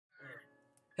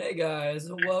Hey guys,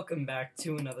 welcome back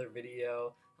to another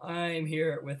video. I'm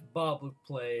here with Bob Luke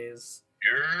Plays.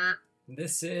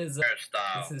 This is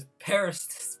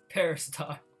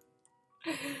Parastyle.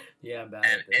 Yeah, I'm bad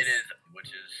and at this. it is, which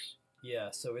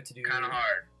is so we have to do kind of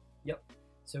hard. Yep.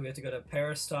 So we have to go to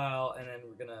Parastyle, and then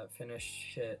we're gonna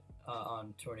finish it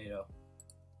on Tornado.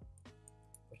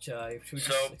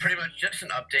 Pretty much just an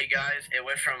update, guys. It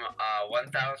went from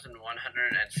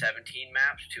 1,117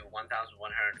 maps to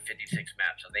 1,156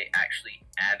 maps. So they actually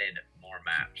added more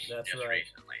maps. That's just right.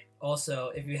 Recently. Also,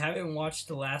 if you haven't watched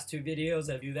the last two videos,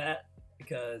 I do that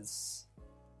because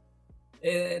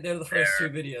they're the first two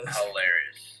videos.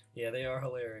 Hilarious. Yeah, they are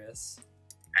hilarious.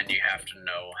 And you have to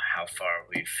know how far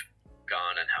we've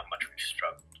gone and how much we've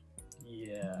struggled.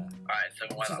 Yeah. All right. So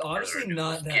Which is honestly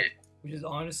not that. Which is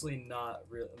honestly not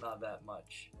that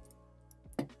much.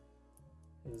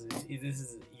 This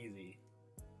is easy.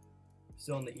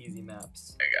 Still on the easy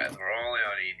maps. Hey guys, we're only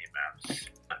on easy maps.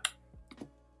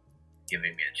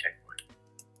 Giving me a checkpoint.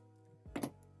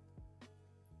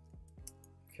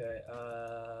 Okay,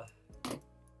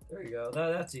 there you go.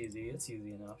 That's easy. It's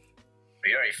easy enough. But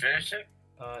you already finished it?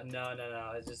 No.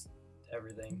 It's just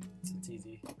everything. It's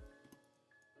easy.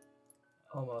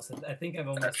 Almost. I think I've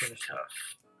almost finished it.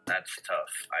 That's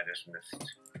tough. I just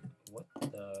missed. What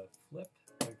the flip?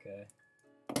 Okay.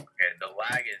 Okay, the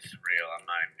lag is real. I'm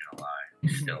not even gonna lie.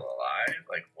 He's still alive?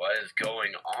 Like, what is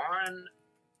going on?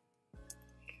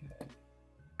 Okay.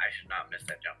 I should not miss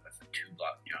that jump. That's a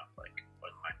 2-block jump. Like,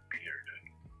 what's my computer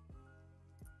doing?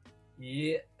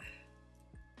 Yeah.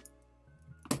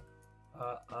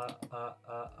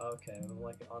 Okay. I'm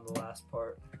like on the last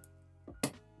part.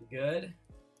 You good?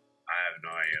 I have no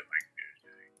idea what my computer's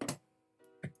doing.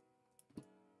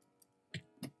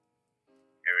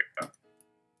 Here we go.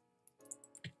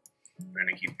 We're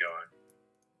gonna keep going.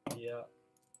 Yeah.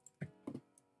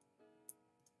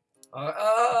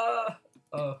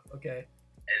 Oh, okay.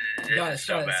 This is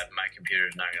so bad. My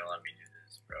computer's not gonna let me do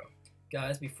this, bro.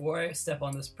 Guys, before I step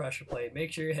on this pressure plate,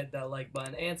 make sure you hit that like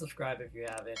button and subscribe if you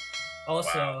haven't.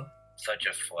 Also, wow, such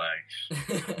a flex.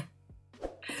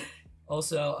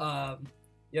 Also,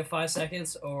 you have 5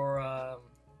 seconds, or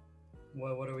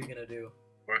what are we gonna do?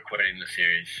 We're quitting the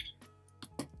series.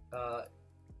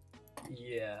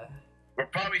 Yeah. We'll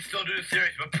probably still do the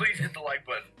series, but please hit the like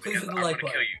button. Please hit the like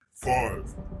button. Kill you.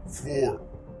 5, 4,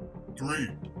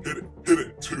 3, hit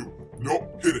it, 2,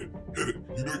 nope, hit it,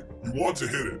 you know, you want to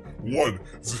hit it, 1,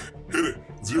 hit it,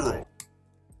 0.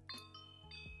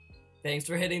 Thanks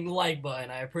for hitting the like button,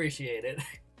 I appreciate it.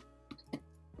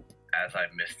 As I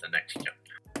missed the next jump.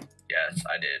 Yes,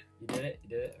 I did. You did it? You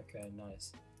did it? Okay,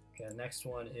 nice. Okay, the next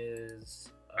one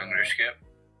is... I'm gonna skip?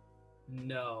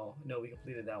 No, we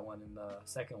completed that one in the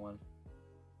second one.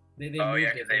 They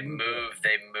moved because they moved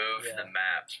the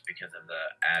maps because of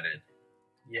the added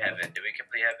Heaven. Did we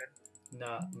complete Heaven?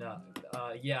 No.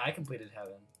 Yeah, I completed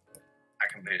Heaven. I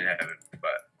completed Heaven,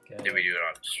 but did we do it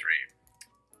on stream?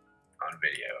 On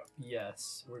video?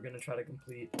 Yes, we're gonna try to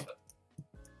complete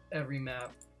every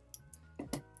map.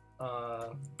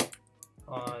 That's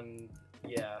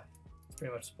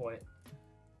pretty much the point.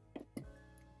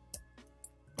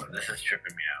 This is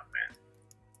tripping me out, man.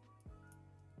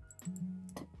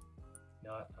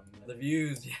 The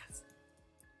views, yes.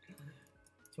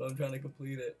 That's why I'm trying to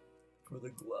complete it for the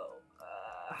glow.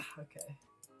 Okay.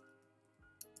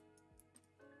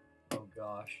 Oh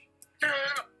gosh. I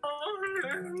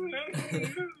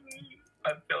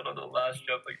failed on the last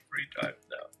jump like 3 times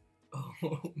now.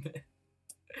 Oh man.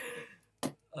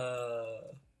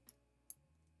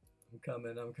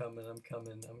 I'm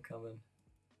coming.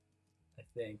 I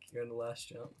think you're in the last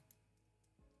jump.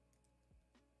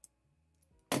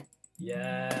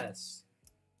 Yes.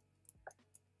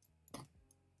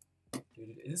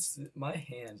 Dude, it's my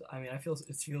hands. I mean, it feels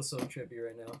so trippy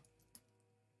right now.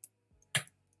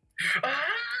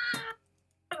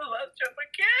 The last jump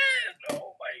again.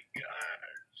 Oh my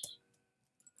gosh.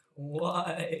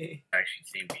 Why? Actually,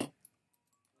 see me.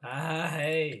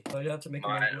 Hey. Oh, you have to make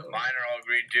mine are all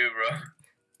green too, bro.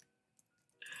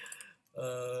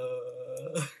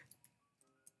 Okay.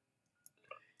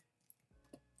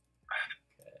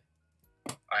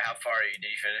 Alright, how far are you?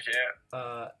 Did you finish it?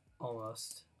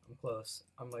 Almost. I'm close.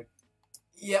 I'm like,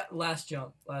 yeah, last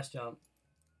jump. I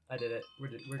did it.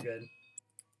 We're good.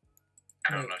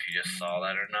 I don't know if you just saw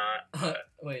that or not. But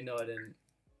wait, no, I didn't.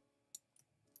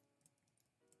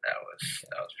 That was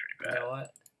pretty bad.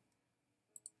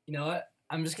 You know what?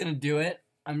 I'm just gonna do it.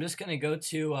 I'm just gonna go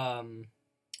to I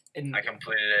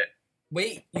completed it.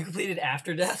 Wait, you completed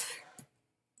after death?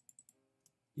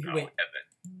 No, wait. Heaven.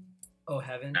 Oh,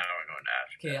 Heaven? Now we're going to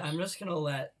after death. Okay, I'm just gonna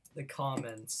let the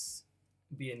comments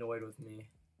be annoyed with me.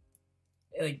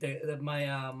 Like my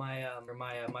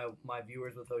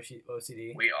viewers with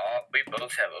OCD. We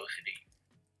both have OCD.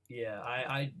 Yeah,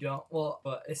 I don't. Well,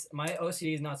 but my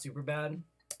OCD is not super bad.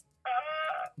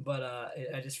 But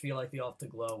I just feel like they all have to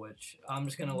glow, which I'm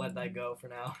just gonna let that go for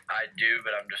now. I do,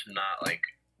 but I'm just not like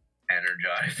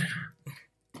energized.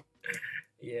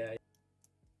 Yeah.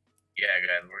 Yeah,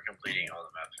 guys, we're completing all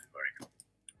the maps we've already completed.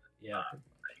 Yeah.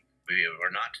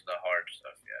 We're not to the hard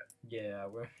stuff yet. Yeah,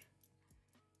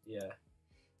 yeah.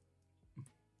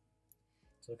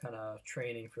 So kind of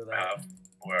training for that.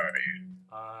 Where are you?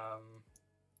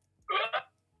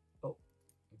 Oh.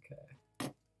 Okay.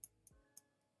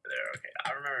 There. Okay.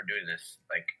 I remember doing this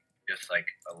just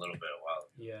a little bit a while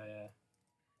ago. Yeah.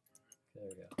 There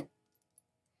we go.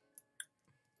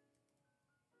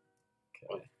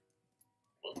 Okay.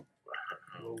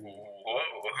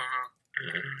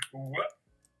 Whoa.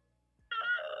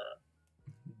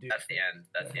 Dude. That's the end.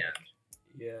 That's the end.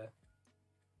 Yeah.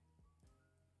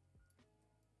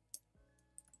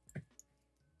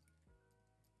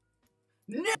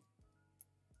 No.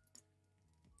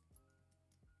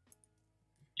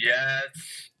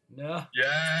 Yes. No.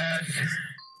 Yes.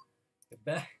 Get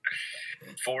back.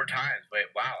 4 times. Wait.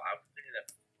 Wow. I completed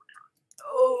that 4 times.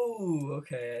 Oh.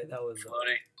 Okay. That was.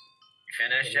 Floating. You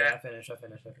finished yeah, yet? I finished.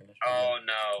 Oh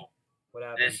no. What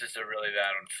happened? This is a really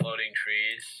bad one. Floating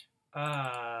trees.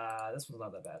 This one's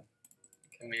not that bad.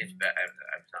 I mean, it's bad.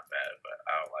 It's not bad, but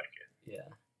I don't like it. Yeah.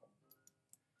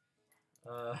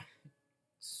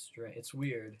 Strange. It's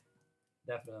weird.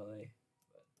 Definitely.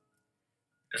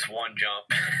 This one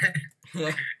jump. If we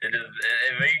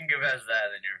can get past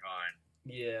that, then you're fine.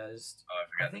 Yeah. Oh, I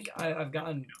forgot. I think I've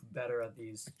gotten better at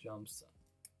these jumps.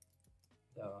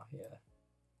 Oh yeah.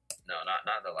 No,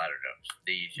 not the ladder jumps.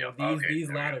 These jumps. Well, okay,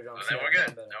 these ladder jumps. Then yeah, we're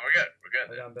good. Then we're good. We're good.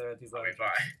 I've gotten better at these I'll ladder be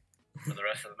fine. jumps. For the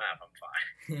rest of the map, I'm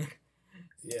fine.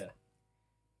 Yeah.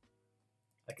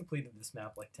 I completed this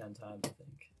map like 10 times, I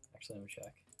think. Actually, let me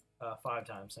check. 5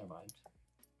 times. Never mind.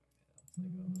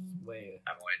 Way.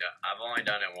 I've only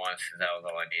done it once because that was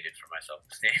all I needed for my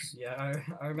self-esteem. Yeah,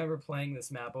 I remember playing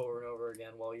this map over and over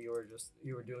again while you were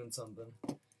doing something.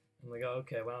 I'm like, oh,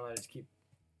 okay, why don't I just keep?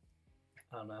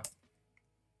 I don't know.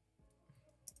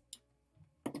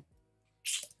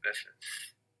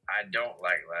 I don't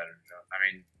like ladder jumps. I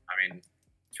mean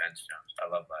fence jumps. I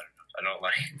love ladder jumps. I don't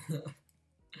like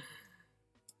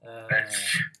fence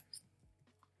jumps.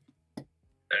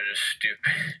 They're just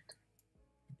stupid.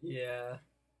 Yeah.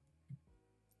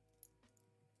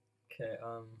 Okay.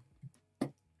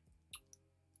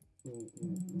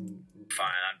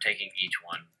 Fine. I'm taking each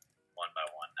one by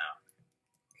one now.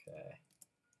 Okay.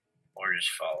 Or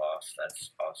just fall off.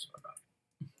 That's also enough.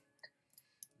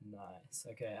 Nice.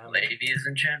 Okay. Ladies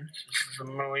and gents, this is the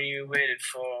moment you waited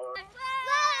for.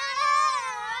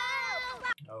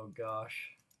 Oh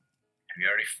gosh. You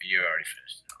already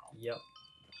finished it all.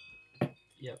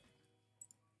 Yep.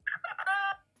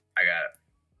 I got it.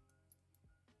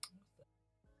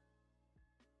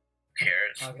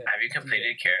 Carrots. Okay. Have you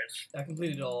completed carrots? I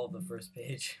completed all of the first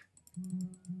page.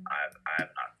 I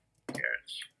have not.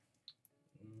 Carrots.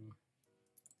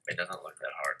 It doesn't look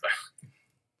that hard, but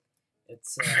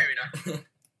It's maybe not.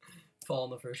 fall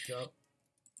in the first jump.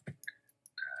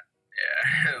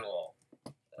 Yeah. Well.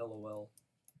 LOL.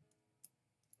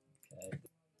 Okay.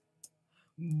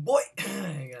 Boy,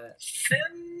 I got it.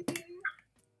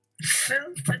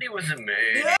 Symphony was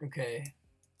amazing. Yeah. Okay.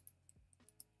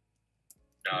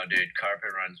 No, dude,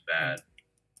 carpet runs bad.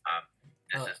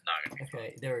 This is not gonna be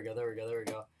okay. There we go.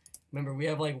 Remember, we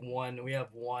have one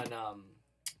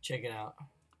chicken out,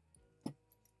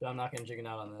 but I'm not gonna chicken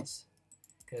out on this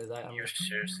because I'm. You're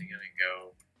seriously gonna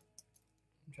go.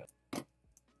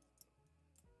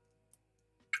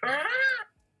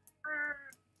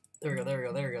 There we go.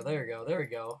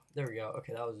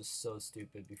 Okay, that was just so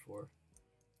stupid before.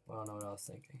 I don't know what I was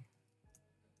thinking.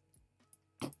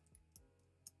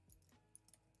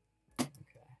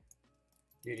 Okay.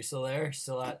 Dude, you still there?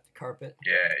 Still at carpet?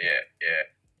 Yeah. Yeah,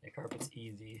 carpet's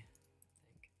easy.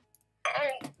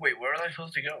 Oh, wait, where am I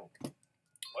supposed to go?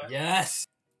 What? Yes!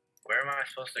 Where am I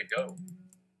supposed to go?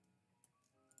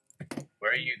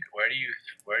 Where do you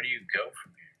go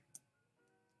from here?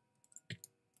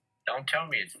 Don't tell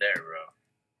me it's there, bro.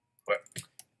 Where?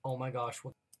 Oh my gosh,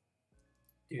 what?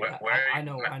 Dude, Where I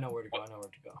know where to go. What? I know where to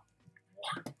go.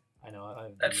 What? I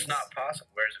know. That's not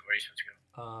possible. Where are you supposed to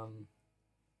go?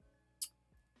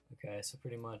 Okay, so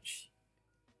pretty much.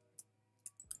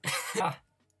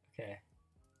 Okay.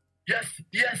 Yes.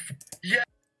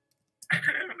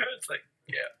 It's like,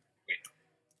 yeah.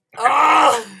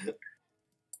 Ah!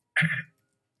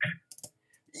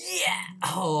 Yeah.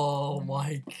 Oh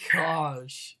my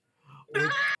gosh.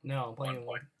 No, I'm playing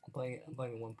I'm playing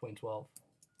 1.12. 1.89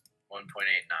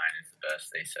 is the best,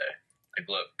 they say. Like,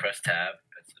 look, press tab.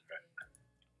 That's the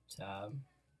Tab.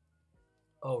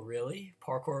 Oh really?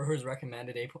 Parkour has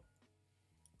recommended a.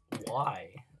 Why?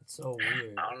 It's so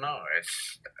weird. I don't know.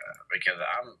 It's because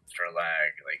I'm for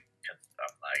lag, like, because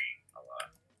I'm lagging a lot.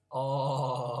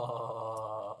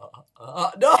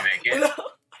 No. You make it? No.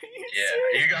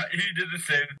 Yeah, you did the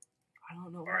same. I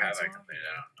don't know. Or have I completed it?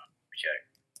 I don't know. Check.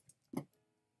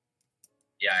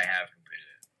 Yeah, I have completed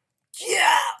it.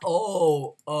 Yeah.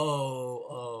 Oh.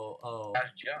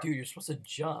 Fast jump. Dude, you're supposed to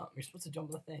jump. You're supposed to jump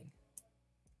the thing.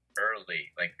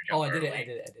 Early, like jump Oh, I did early.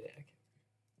 it. Okay.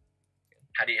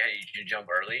 How do you jump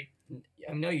early?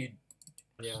 I know you.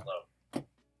 Yeah. Slow.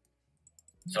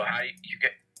 So how you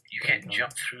can't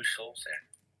jump through Soul Sand.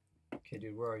 Okay,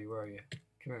 dude, where are you? Where are you?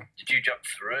 Come here. Did you jump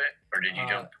through it, or did you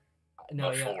jump? No,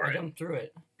 yeah, before I it? jumped through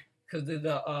it. Cause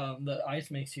the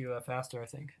ice makes you faster, I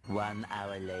think. 1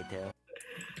 hour later.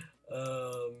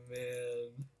 Oh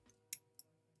man.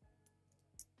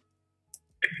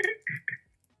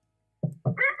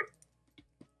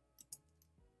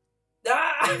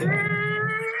 Ah!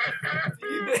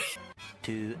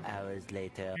 2 hours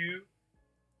later.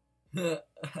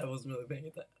 I wasn't really paying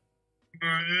attention.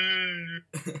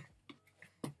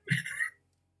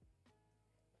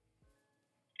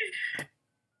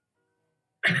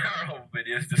 Our whole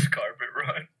video is this carpet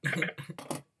run.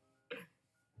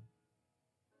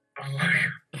 Oh my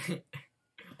god.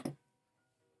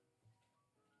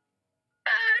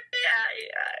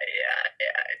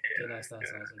 Okay, nice,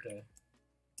 okay.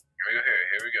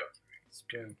 Here we go.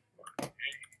 Spoon.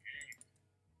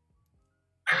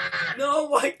 No,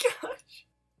 my gosh!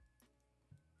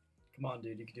 Come on,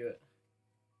 dude, you can do it.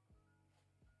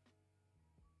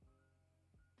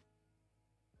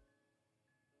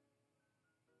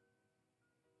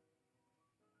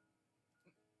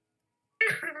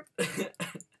 All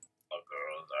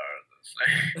girls are the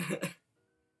same.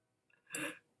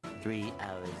 3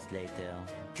 hours later.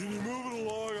 Can you move it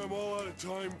along? I'm all out of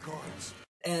time cards.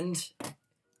 And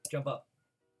jump up.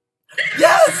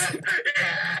 Yes!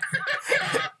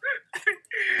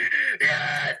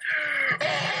 Yes!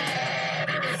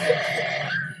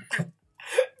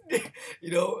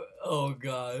 You know, oh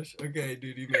gosh. Okay,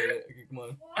 dude, you made it. Okay, come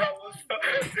on. No.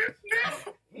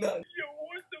 No. Yo,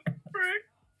 what the frick?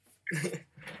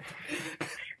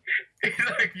 He's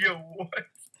like, yo, what?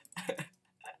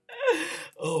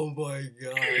 Oh my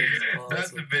god.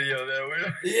 That's Awesome. the video there. We're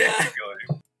not Yeah.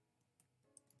 going.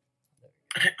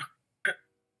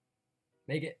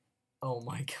 Make it. Oh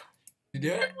my god. You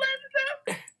do it?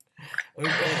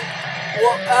 Okay.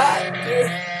 What?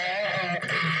 Dude.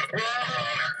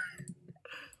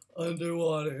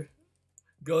 Underwater.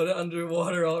 Go to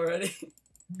underwater already.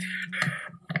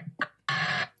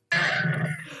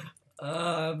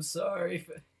 I'm sorry.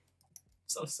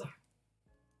 So sorry.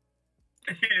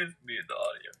 He just muted the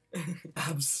audio.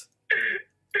 Abs.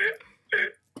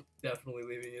 Definitely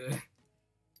leaving it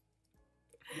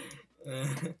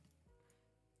in.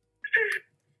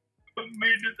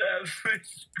 Made this absolute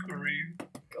scream.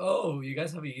 Oh, you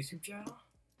guys have a YouTube channel?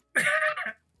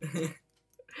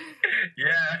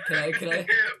 Yeah.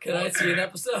 Can I see an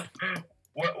episode?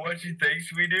 What you think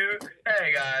we do?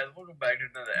 Hey guys, welcome back to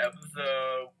another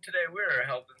episode. Today we're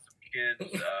helping some kids,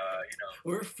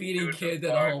 We're feeding doing some kids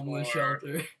at a homeless parkour.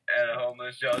 shelter. At a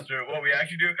homeless shelter. What we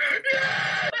actually do?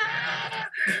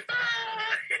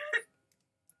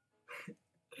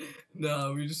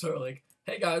 No, we just start like,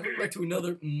 hey guys, welcome back to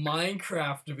another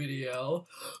Minecraft video.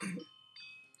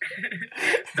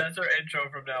 That's our intro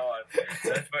from now on.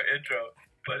 That's my intro,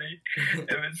 buddy. If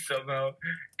it somehow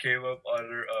came up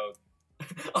under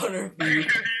On our feed.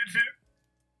 YouTube,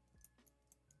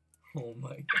 Oh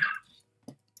my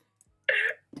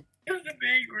because of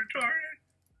being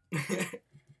retarded. god.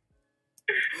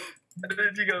 And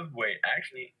then she goes, wait,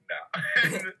 actually,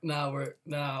 no.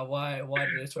 Why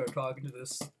did I start talking to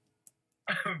this?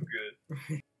 I'm good.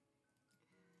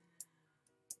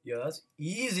 Yo, that's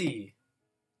easy.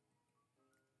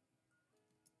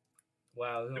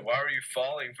 Wow. Why were you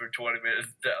falling for 20 minutes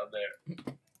down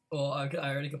there? Well, I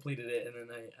already completed it, and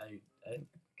then I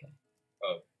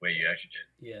Oh, wait, you actually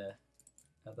did. yeah.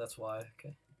 That's why.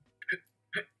 Okay.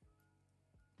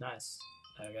 Nice.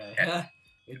 Okay.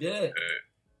 We did it.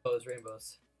 Oh, it's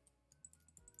rainbows.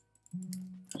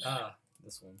 Ah,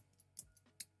 this one.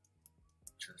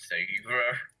 It's taking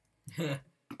forever.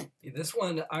 This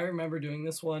one, I remember doing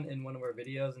this one in one of our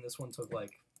videos, and this one took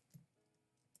like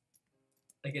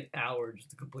an hour just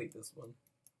to complete this one.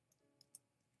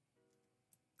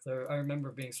 So I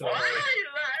remember being so Why hard. are you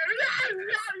lying?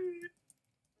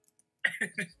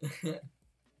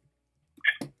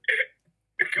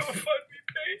 GoFundMe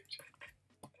page.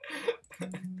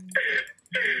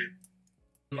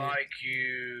 Like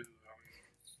you.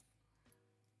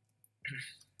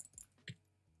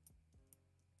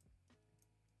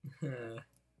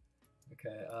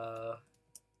 Okay,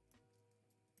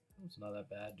 it's not that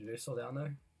bad. Do they still down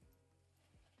there?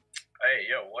 Hey,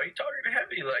 yo, why you talking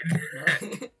heavy like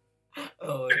that?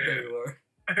 Oh, there you are.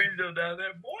 Are you still down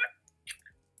there, boy?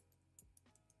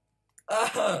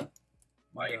 Ah!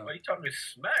 Why No. you talking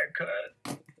smack, cuz?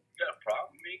 You got a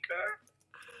problem with me, cuz?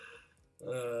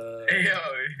 Hey, yo,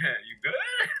 you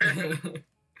good?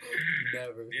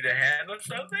 Never. Need a hand on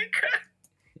something, cuz?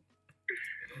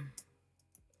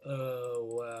 Oh,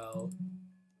 wow.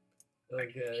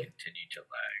 Okay. Continue to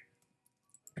lag.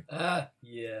 Ah,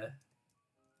 yeah.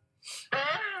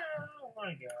 Oh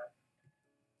my god.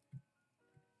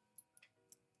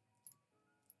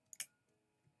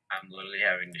 I'm literally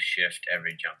having to shift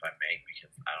every jump I make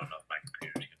because I don't know if my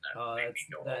computer's gonna Oh, make me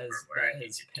go over where I need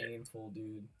is it to. painful,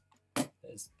 dude. That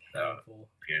is So, painful.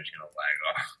 computer's gonna lag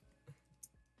off.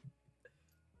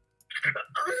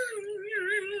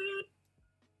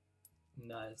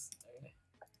 Nice.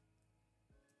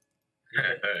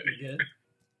 Okay. You good?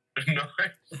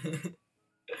 Nice.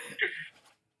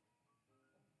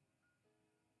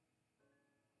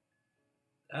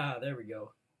 Ah, there we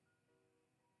go.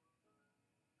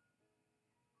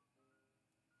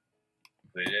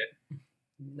 Did it?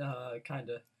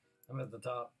 Kinda. I'm at the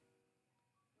top.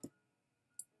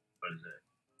 What is it?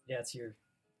 Yeah, it's here.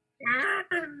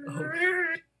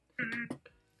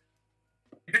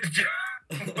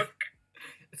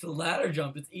 It's a ladder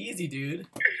jump. It's easy, dude.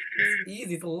 It's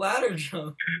easy. It's a ladder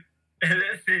jump. It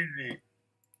is easy.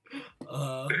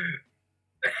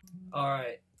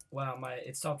 Alright. Wow,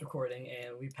 it stopped recording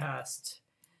and we passed.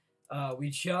 We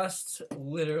just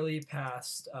literally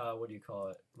passed, what do you call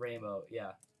it? Rainbow,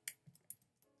 yeah.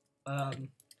 And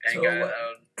So guys, what-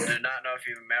 I do not know if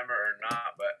you remember or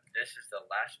not, but this is the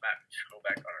last map. Just go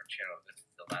back on our channel. This is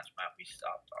the last map we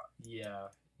stopped on. Yeah.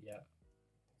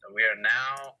 So we are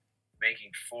now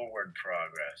making forward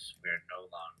progress. We are no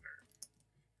longer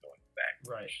going backwards.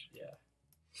 Right, yeah.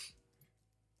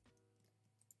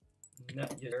 No,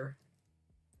 you're,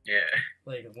 Yeah.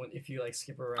 like, if you, like,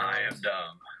 skip around. I am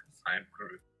dumb. I'm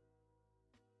Groot.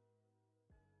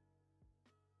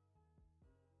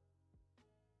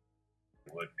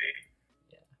 Would be.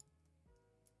 Yeah.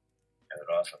 It would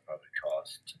also probably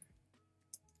cost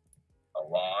a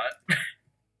lot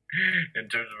in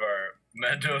terms of our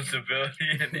mental stability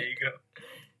and ego.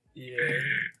 Yeah.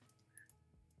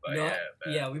 But No,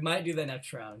 but yeah, we might do that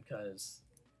next round, because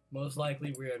most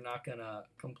likely we are not gonna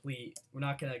we're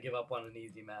not gonna give up on an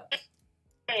easy map.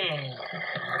 Okay.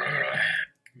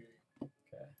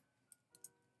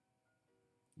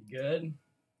 You good?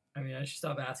 I mean, I should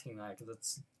stop asking that, because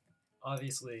it's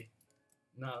obviously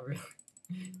not really.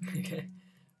 Okay.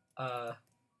 Nah,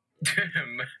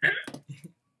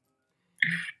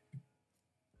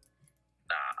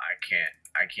 I can't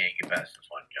get past this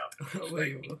one jump. It's,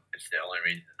 Wait, like, it's the only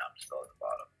reason I'm still at the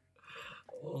bottom.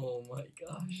 oh my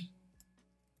gosh.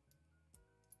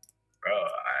 Bro,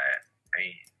 I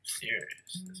ain't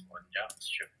serious. This one jump is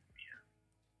tripping me out.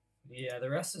 Yeah, the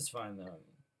rest is fine though.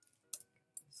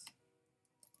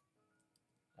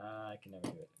 I can never do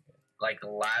it. Okay. Like a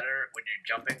ladder, when you're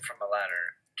jumping from a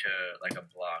ladder to like a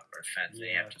block or a fence and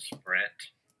you have to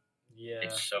sprint, Yeah.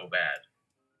 it's so bad.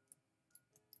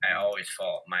 I always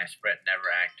fall. My sprint never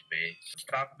activates.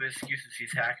 Stop the excuses.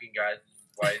 He's hacking, guys. This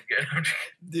is why he's good.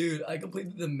 Dude, I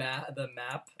completed the map, or the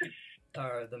map,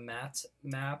 or the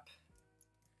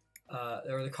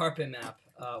carpet map,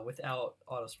 without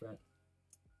auto sprint.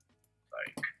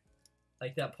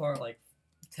 Like that part, like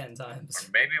 10 times. Or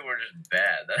maybe we're just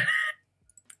bad.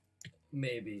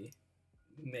 Maybe.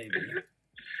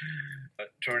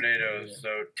 Tornadoes. Yeah.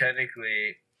 So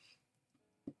technically,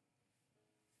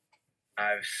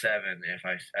 I have 7. If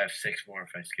I have 6 more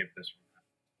if I skip this one.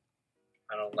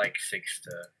 I don't like 6 to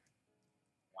 1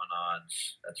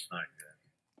 odds. That's not good.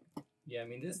 Yeah, I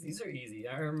mean these are easy.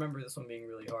 I remember this one being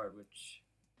really hard, which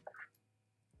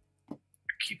I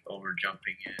keep over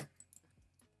jumping in.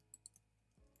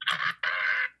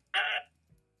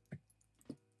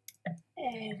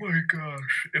 Oh my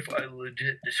gosh! If I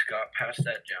legit just got past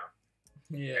that jump,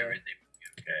 yeah, everything would be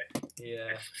okay. yeah.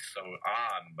 This is so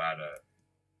I'm about to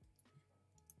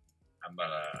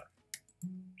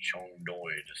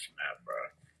chongdoi this map,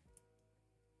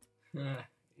 bro.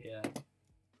 Yeah.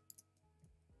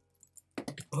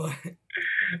 What?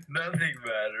 Nothing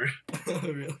matters.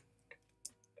 Really?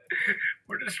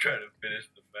 We're just trying to finish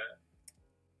the map.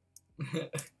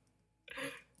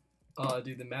 Oh,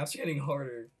 dude, the maps are getting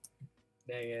harder.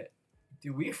 Dang it,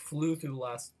 dude. We flew through the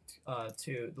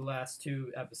last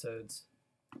two episodes.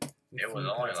 It was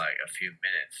only like a few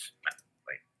minutes,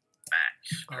 like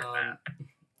max per map.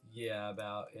 Yeah,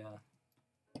 about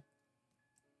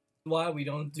Why we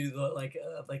don't do the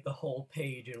like the whole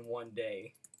page in one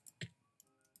day?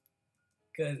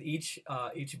 Because each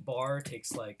bar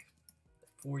takes like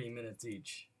 40 minutes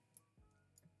each.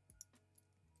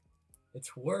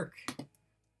 It's work.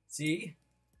 See?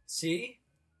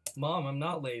 Mom, I'm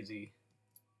not lazy.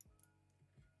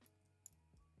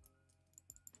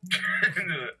 I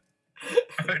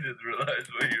just realized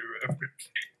what you're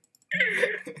referencing.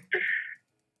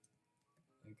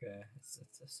 Okay,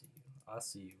 I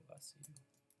see you. I see you.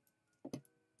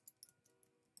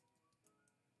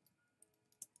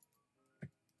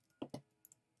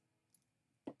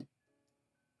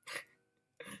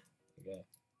 Okay.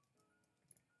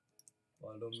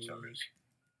 Follow me.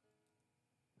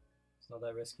 It's not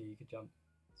that risky. You could jump.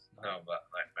 No, but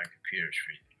like my computer's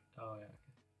freezing. Oh yeah.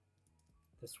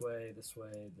 Okay.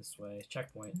 This way.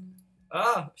 Checkpoint.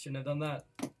 Ah! Shouldn't have done that.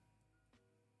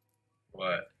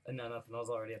 What? No, nothing. I was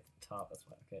already at the top. That's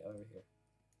why. Okay, over here.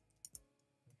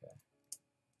 Okay.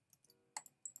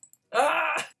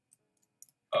 Ah!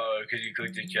 Oh, because you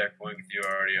clicked the checkpoint because you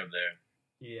were already up there.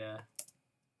 Yeah.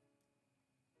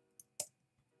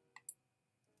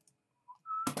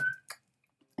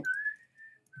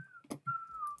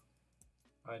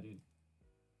 Alright, dude.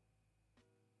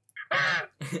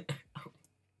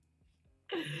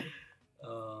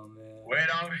 Oh, man. Wait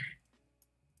on me.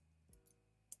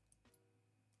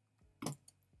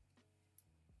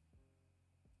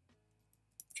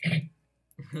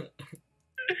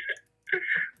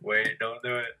 Wait, don't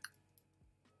do it.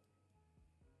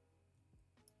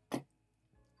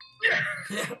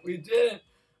 Yeah, we did it.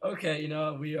 Okay, you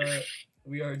know what?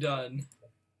 We are done.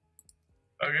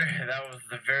 Okay, that was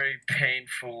the very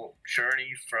painful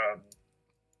journey from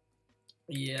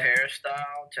Yeah.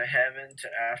 peristyle to heaven to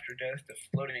after death to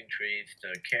floating trees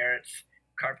to carrots,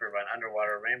 carpet run,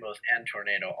 underwater, rainbows, and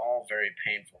tornado. All very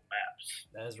painful maps.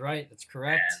 That is right. That's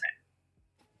correct.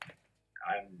 And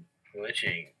I'm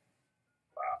glitching.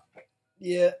 Wow.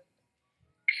 Yeah.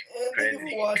 And thank you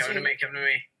Crazy. for watching. Come to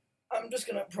me. I'm just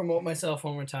gonna promote myself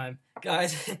one more time,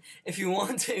 guys. If you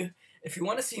want to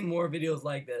see more videos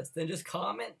like this, then just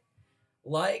comment,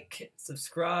 like,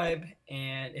 subscribe,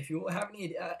 and if you have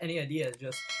any ideas,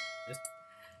 just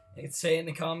say it in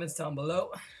the comments down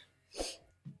below.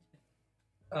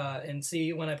 And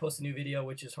see when I post a new video,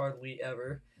 which is hardly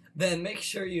ever. Then make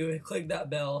sure you click that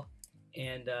bell,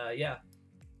 and yeah.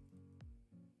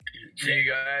 See you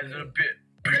guys in a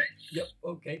bit. Yep.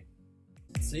 Okay.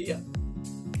 See ya.